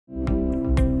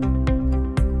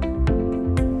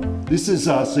This is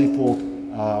Seaforth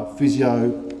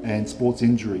Physio and Sports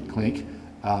Injury Clinic,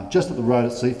 just up the road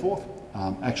at Seaforth.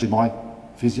 Actually my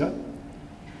physio,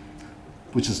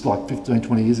 which is like 15,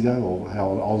 20 years ago, or how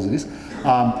old it is.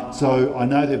 So I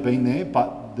know they've been there,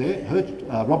 but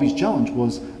Robbie's challenge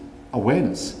was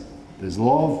awareness. There's a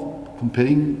lot of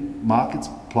competing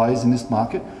players in this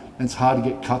market, and it's hard to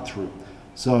get cut through.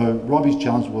 So Robbie's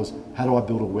challenge was, how do I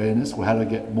build awareness, or how do I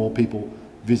get more people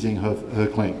visiting her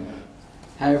clinic?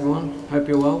 Hey everyone, hope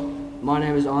you're well. My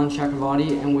name is Alan Chakravarti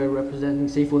and we're representing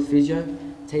Seaforth Physio.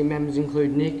 Team members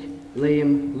include Nick,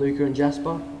 Liam, Luca and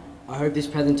Jasper. I hope this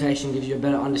presentation gives you a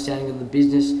better understanding of the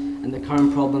business and the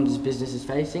current problems this business is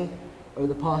facing. Over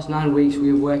the past 9 weeks, we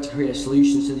have worked to create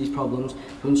solutions to these problems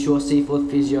to ensure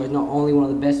Seaforth Physio is not only one of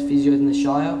the best physios in the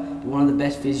Shire, but one of the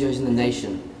best physios in the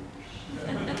nation.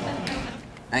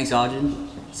 Thanks, Arjun.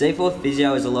 Seaforth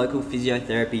Physio is a local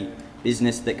physiotherapy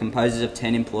business that composes of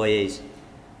 10 employees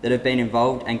that have been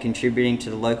involved and contributing to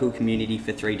the local community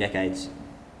for 3 decades.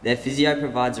 Their physio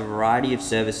provides a variety of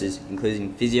services,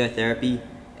 including physiotherapy,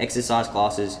 exercise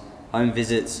classes, home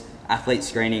visits, athlete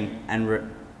screening,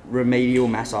 and remedial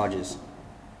massages.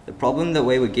 The problem that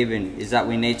we were given is that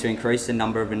we need to increase the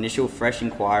number of initial fresh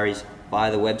inquiries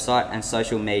via the website and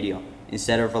social media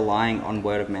instead of relying on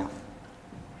word of mouth.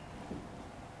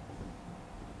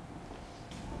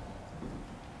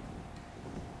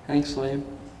 Thanks, Liam.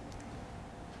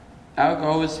 Our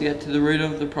goal was to get to the root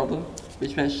of the problem,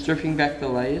 which meant stripping back the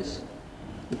layers.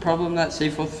 The problem that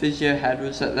Seaforth Physio had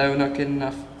was that they were not getting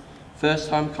enough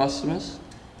first-time customers,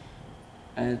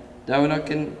 and they were not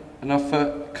getting enough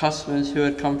customers who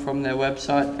had come from their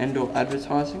website and or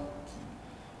advertising.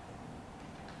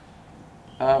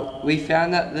 We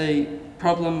found that the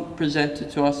problem presented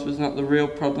to us was not the real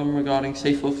problem regarding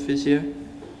Seaforth Physio,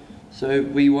 so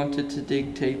we wanted to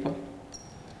dig deeper.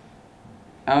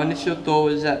 Our initial thought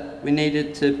was that we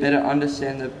needed to better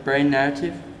understand the brand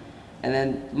narrative and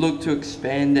then look to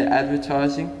expand their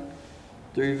advertising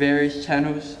through various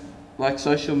channels like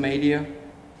social media.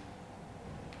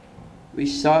 We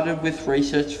started with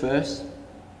research first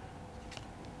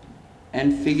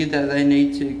and figured that they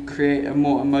need to create a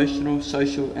more emotional,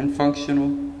 social and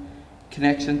functional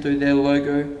connection through their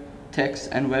logo, text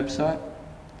and website.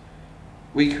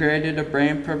 We created a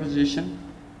brand proposition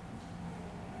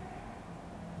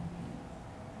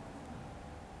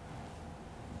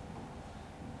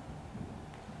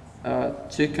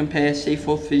to compare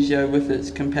Seaforth Physio with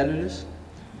its competitors.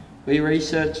 We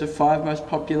researched the 5 most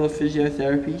popular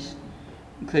physiotherapies,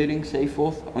 including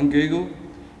Seaforth, on Google,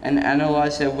 and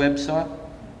analysed their website,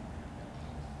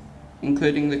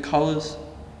 including the colours,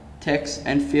 text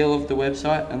and feel of the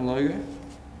website and logo.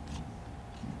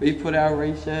 We put our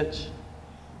research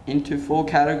into 4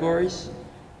 categories.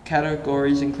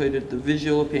 Categories included the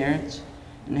visual appearance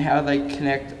and how they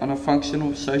connect on a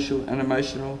functional, social and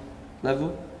emotional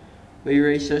level. We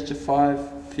researched the 5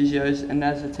 physios and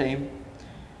as a team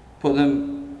put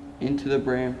them into the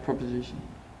brand proposition.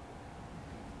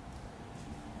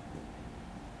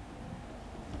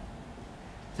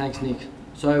 Thanks, Nick.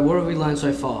 So what have we learned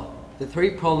so far? The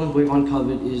 3 problems we've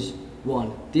uncovered is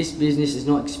 1. This business is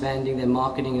not expanding their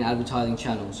marketing and advertising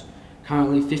channels.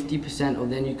 Currently 50% of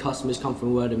their new customers come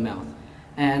from word of mouth.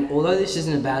 And although this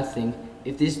isn't a bad thing,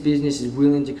 if this business is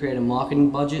willing to create a marketing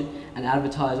budget and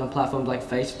advertise on platforms like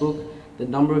Facebook, the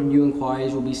number of new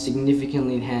inquiries will be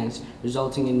significantly enhanced,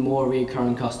 resulting in more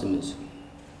recurring customers.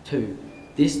 2.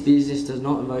 This business does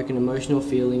not evoke an emotional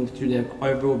feeling through their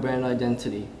overall brand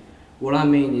identity. What I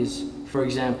mean is, for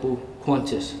example,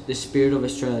 Qantas, the spirit of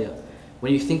Australia.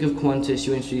 When you think of Qantas,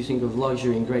 you instantly think of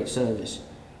luxury and great service.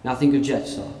 Now think of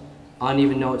Jetstar. I don't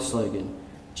even know its slogan.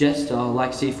 Jetstar,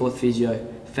 like Seaforth Physio,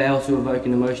 fail to evoke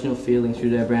an emotional feeling through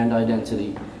their brand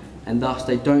identity, and thus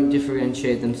they don't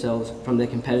differentiate themselves from their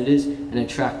competitors and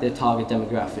attract their target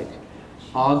demographic.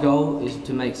 Our goal is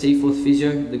to make Seaforth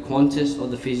Physio the Qantas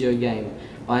of the physio game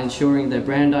by ensuring their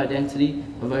brand identity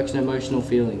evokes an emotional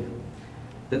feeling.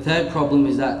 The 3rd problem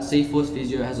is that Seaforth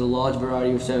Physio has a large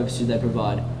variety of services they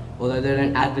provide, although they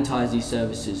don't advertise these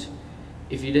services.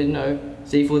 If you didn't know,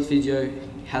 Seaforth Physio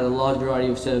has a large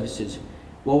variety of services.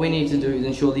 What we need to do is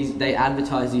ensure they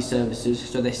advertise these services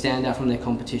so they stand out from their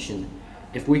competition.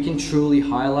 If we can truly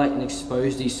highlight and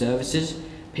expose these services,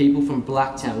 people from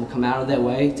Blacktown will come out of their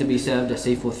way to be served at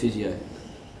Seaforth Physio.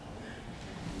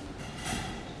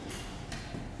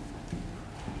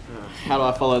 How do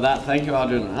I follow that? Thank you,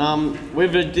 Arjun.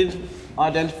 We've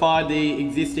identified the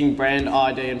existing brand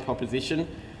ID and proposition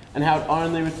and how it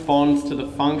only responds to the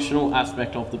functional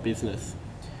aspect of the business.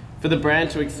 For the brand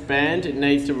to expand, it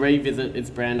needs to revisit its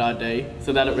brand ID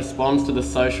so that it responds to the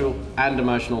social and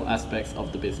emotional aspects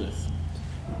of the business.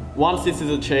 Once this is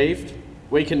achieved,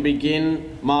 we can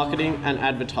begin marketing and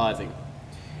advertising,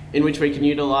 in which we can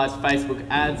utilise Facebook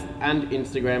ads and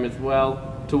Instagram as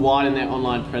well to widen their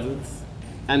online presence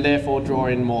and therefore draw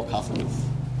in more customers.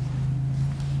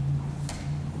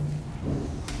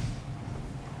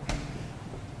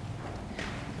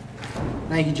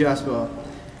 Thank you, Jasper.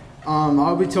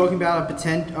 I'll be talking about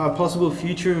a possible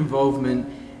future involvement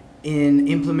in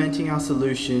implementing our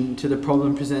solution to the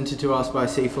problem presented to us by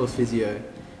Seaforth Physio.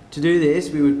 To do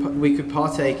this, we could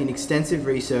partake in extensive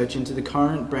research into the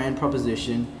current brand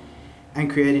proposition and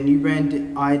create a new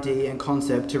brand ID and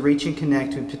concept to reach and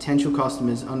connect with potential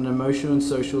customers on an emotional and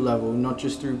social level, not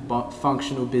just through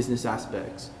functional business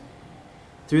aspects.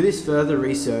 Through this further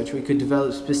research, we could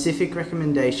develop specific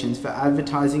recommendations for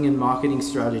advertising and marketing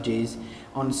strategies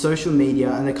on social media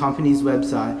and the company's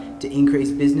website to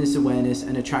increase business awareness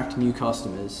and attract new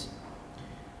customers.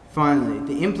 Finally,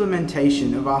 the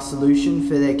implementation of our solution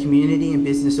for their community and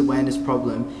business awareness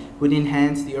problem would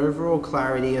enhance the overall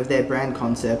clarity of their brand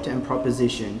concept and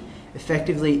proposition,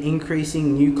 effectively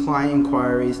increasing new client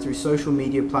inquiries through social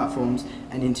media platforms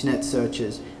and internet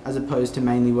searches, as opposed to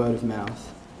mainly word of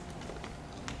mouth.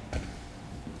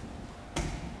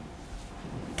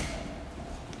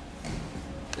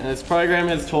 This program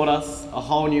has taught us a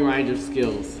whole new range of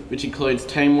skills, which includes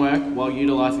teamwork while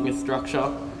utilising a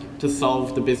structure to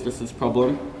solve the business's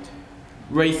problem,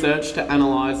 research to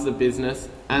analyse the business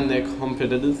and their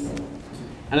competitors,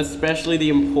 and especially the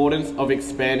importance of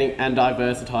expanding and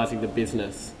diversitising the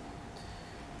business.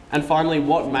 And finally,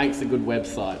 what makes a good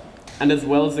website, and as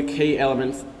well as the key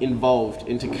elements involved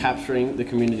into capturing the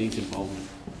community's involvement.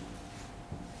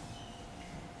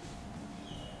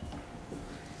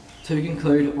 To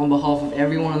conclude, on behalf of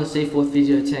everyone on the Seaforth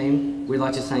Physio team, we'd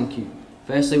like to thank you.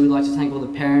 Firstly, we'd like to thank all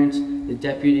the parents, the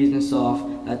deputies and staff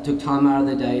that took time out of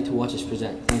their day to watch us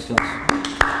present. Thanks, guys.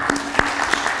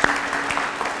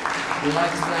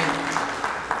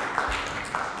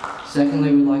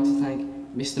 Secondly, we'd like to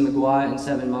thank Mr. Maguire and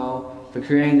 7mile for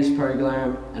creating this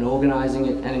program and organising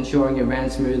it and ensuring it ran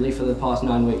smoothly for the past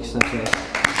 9 weeks. Thanks, guys.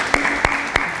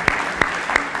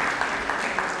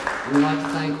 We'd like to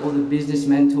thank all the business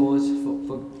mentors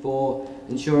for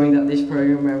ensuring that this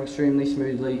program ran extremely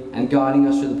smoothly and guiding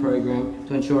us through the program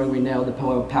to ensuring we nailed the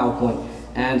PowerPoint.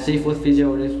 And Seaforth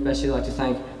Physio would especially like to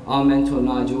thank our mentor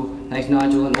Nigel. Thanks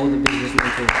Nigel and all the business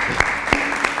mentors.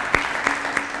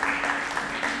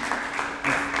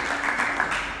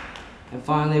 And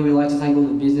finally, we'd like to thank all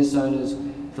the business owners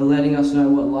for letting us know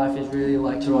what life is really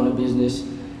like to run a business.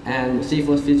 And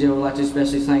Seaforth Physio would like to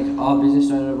especially thank our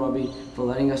business owner Robbie for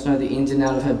letting us know the ins and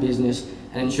outs of her business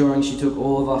and ensuring she took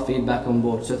all of our feedback on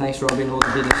board. So thanks Robbie and all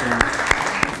the business owners.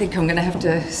 I think I'm going to have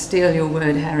to steal your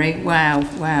word, Harry. Wow,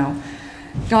 wow.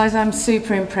 Guys, I'm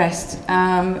super impressed,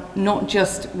 not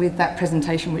just with that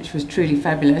presentation, which was truly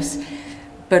fabulous,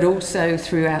 but also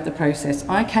throughout the process.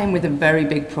 I came with a very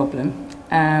big problem,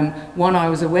 one I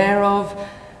was aware of,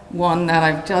 one that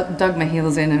I've dug my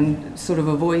heels in and sort of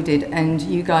avoided, and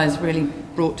you guys really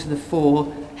brought to the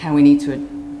fore how we need to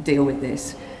deal with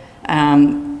this.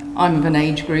 I'm of an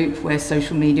age group where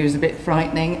social media is a bit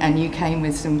frightening, and you came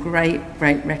with some great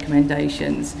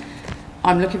recommendations.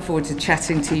 I'm looking forward to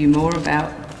chatting to you more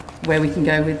about where we can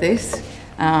go with this,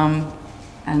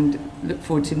 and look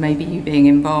forward to maybe you being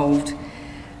involved.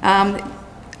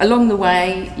 Along the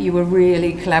way, you were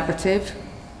really collaborative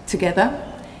together.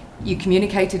 You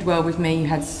communicated well with me, you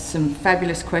had some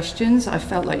fabulous questions. I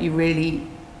felt like you really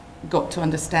got to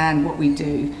understand what we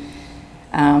do.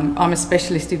 I'm a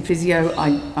specialist in physio.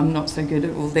 I'm not so good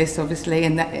at all this, obviously,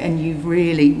 and you've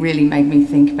really made me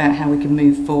think about how we can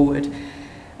move forward.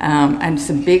 And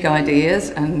some big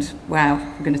ideas, and wow,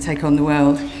 we're going to take on the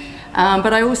world.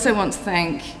 But I also want to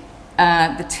thank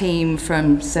the team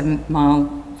from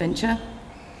 7mile Venture,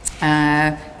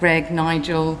 Greg,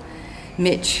 Nigel,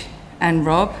 Mitch and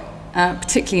Rob,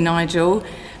 particularly Nigel.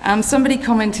 Somebody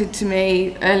commented to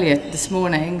me earlier this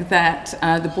morning that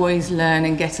the boys learn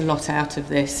and get a lot out of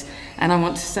this. And I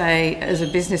want to say, as a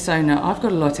business owner, I've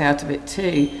got a lot out of it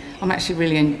too. I'm actually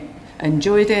really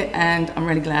enjoyed it, and I'm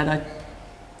really glad I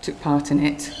took part in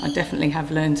it. I definitely have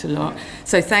learned a lot.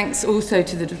 So thanks also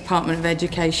to the Department of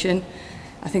Education.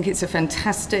 I think it's a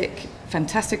fantastic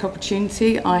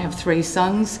opportunity. I have 3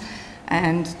 sons,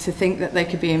 and to think that they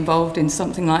could be involved in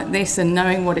something like this and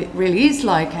knowing what it really is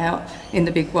like out in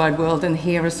the big wide world, and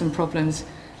here are some problems,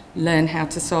 learn how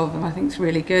to solve them, I think it's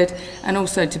really good. And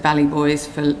also to Bally Boys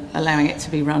for allowing it to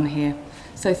be run here.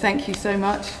 So thank you so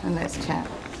much, and let's chat.